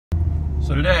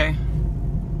So today,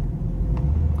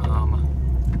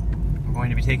 we're going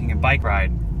to be taking a bike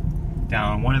ride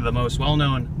down one of the most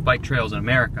well-known bike trails in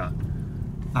America,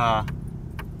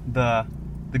 the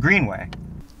Greenway.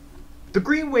 The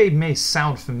Greenway may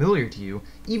sound familiar to you,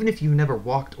 even if you've never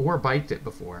walked or biked it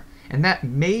before, and that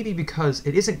may be because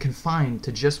it isn't confined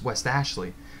to just West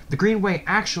Ashley. The Greenway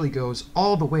actually goes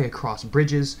all the way across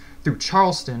bridges, through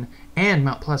Charleston, and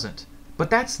Mount Pleasant.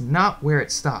 But that's not where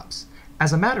it stops.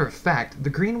 As a matter of fact,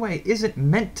 the Greenway isn't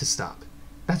meant to stop.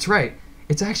 That's right,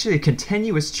 it's actually a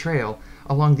continuous trail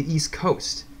along the East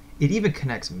Coast. It even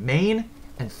connects Maine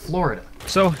and Florida.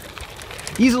 So,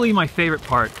 easily my favorite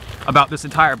part about this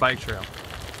entire bike trail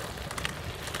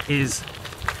is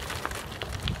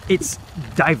it's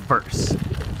diverse.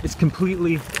 It's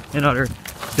completely and utter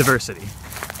diversity.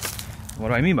 What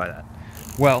do I mean by that?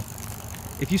 Well,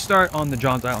 if you start on the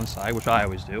Johns Island side, which I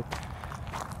always do,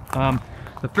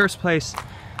 the first place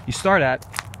you start at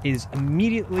is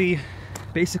immediately,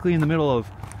 basically in the middle of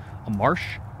a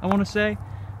marsh, I want to say.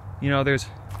 You know, there's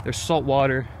salt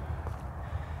water,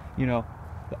 you know,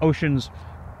 the ocean's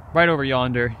right over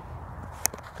yonder,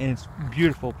 and it's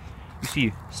beautiful. You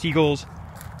see seagulls,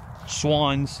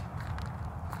 swans,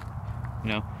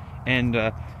 you know, and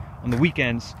on the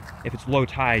weekends, if it's low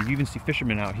tide, you even see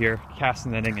fishermen out here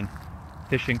casting netting and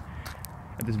fishing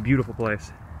at this beautiful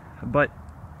place. But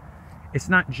it's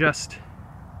not just,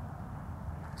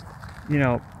 you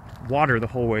know, water the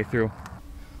whole way through.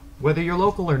 Whether you're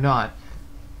local or not,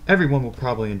 everyone will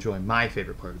probably enjoy my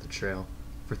favorite part of the trail,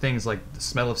 for things like the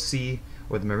smell of sea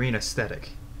or the marine aesthetic.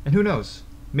 And who knows,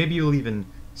 maybe you'll even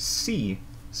see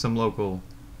some local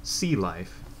sea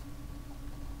life.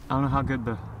 I don't know how good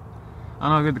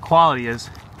the quality is,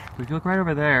 but if you look right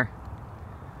over there,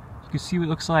 you can see what it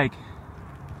looks like.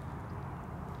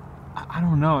 I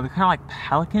don't know, they're kind of like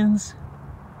pelicans,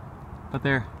 but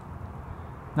they're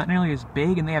not nearly as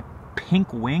big, and they have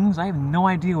pink wings. I have no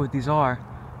idea what these are.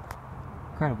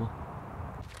 Incredible.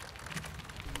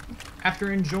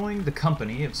 After enjoying the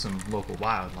company of some local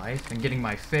wildlife and getting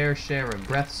my fair share of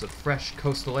breaths of fresh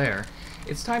coastal air,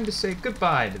 it's time to say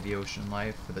goodbye to the ocean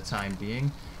life for the time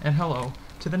being, and hello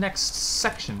to the next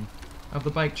section of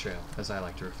the bike trail, as I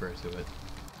like to refer to it.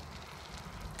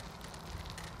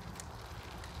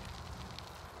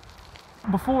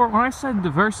 Before, when I said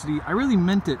diversity, I really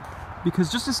meant it,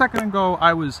 because just a second ago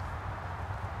I was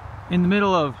in the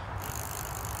middle of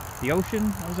the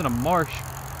ocean. I was in a marsh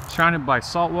surrounded by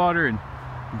salt water and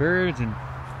birds and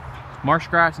marsh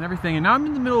grass and everything, and now I'm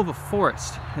in the middle of a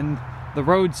forest and the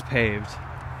road's paved.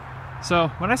 So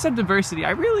when I said diversity,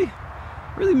 I really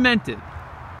meant it.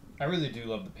 I really do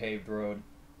love the paved road.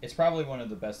 It's probably one of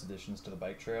the best additions to the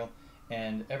bike trail,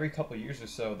 and every couple years or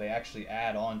so they actually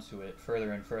add on to it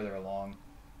further and further along.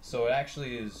 So it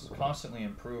actually is constantly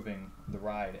improving the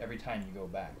ride every time you go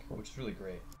back, which is really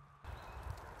great.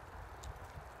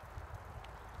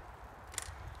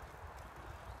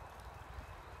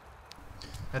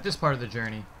 At this part of the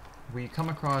journey, we come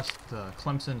across the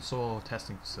Clemson Soil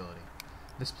Testing Facility.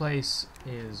 This place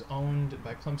is owned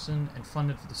by Clemson and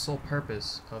funded for the sole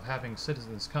purpose of having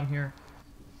citizens come here,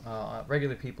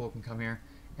 regular people can come here,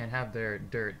 and have their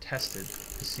dirt tested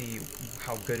to see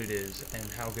how good it is and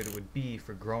how good it would be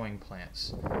for growing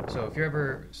plants. So if you're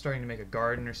ever starting to make a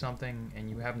garden or something and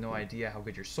you have no idea how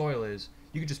good your soil is,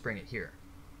 you could just bring it here.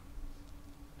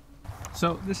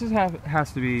 So this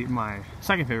has to be my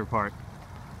second favorite part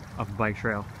of the bike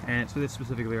trail, and it's for this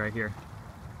specifically right here.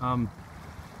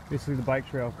 Basically the bike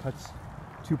trail cuts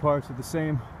two parts of the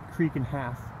same creek in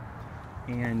half,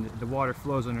 and the water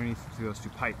flows underneath through those two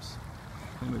pipes.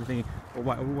 And we're thinking,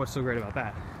 well, what's so great about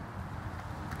that?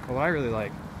 Well, what I really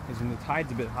like is when the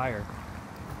tide's a bit higher,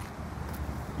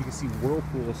 you can see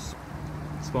whirlpools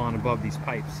spawn above these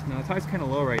pipes. Now the tide's kind of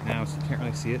low right now, so you can't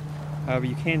really see it. However,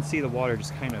 you can see the water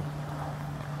just kind of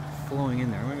flowing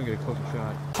in there. I'm gonna get a closer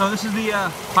shot. So this is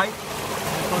the pipe.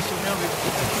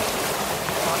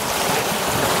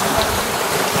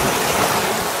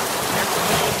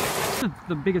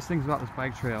 The biggest things about this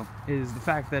bike trail is the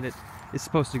fact that it is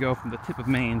supposed to go from the tip of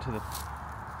Maine to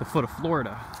the foot of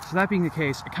Florida. So that being the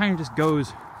case, it kind of just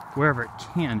goes wherever it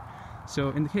can. So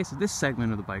in the case of this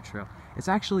segment of the bike trail, it's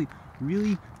actually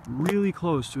really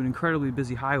close to an incredibly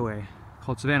busy highway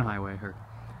called Savannah Highway, or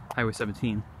Highway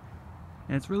 17.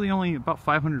 And it's really only about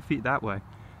 500 feet that way.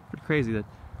 Pretty crazy that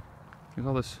there's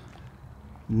all this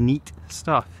neat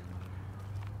stuff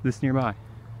this nearby.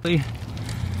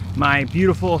 My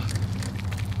beautiful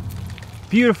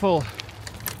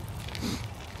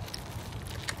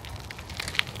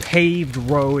paved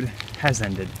road has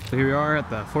ended. So here we are at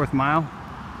the 4th mile,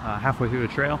 halfway through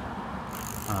the trail.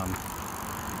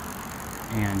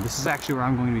 And this is actually where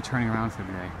I'm going to be turning around for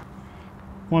today.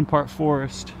 One part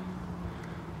forest,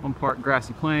 one part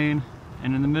grassy plain,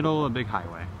 and in the middle a big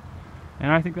highway.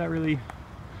 And I think that really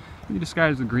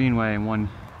describes the Greenway in one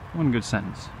good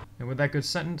sentence. And with that good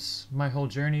sentence, my whole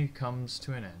journey comes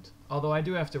to an end. Although I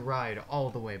do have to ride all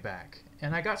the way back,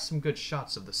 and I got some good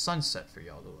shots of the sunset for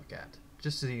y'all to look at,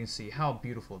 just so you can see how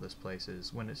beautiful this place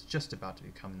is when it's just about to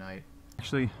become night.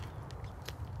 Actually,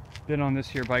 been on this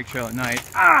here bike trail at night.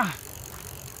 Ah!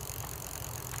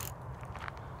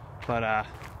 But I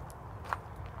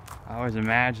always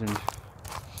imagined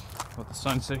what the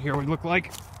sunset here would look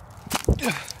like.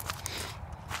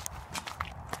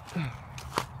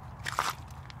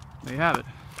 There you have it,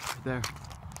 right there.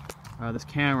 This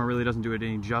camera really doesn't do it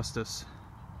any justice.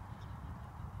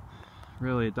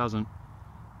 Really, it doesn't.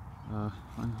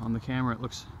 On the camera, it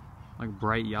looks like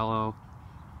bright yellow,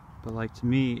 but like to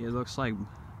me, it looks like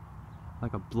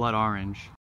a blood orange.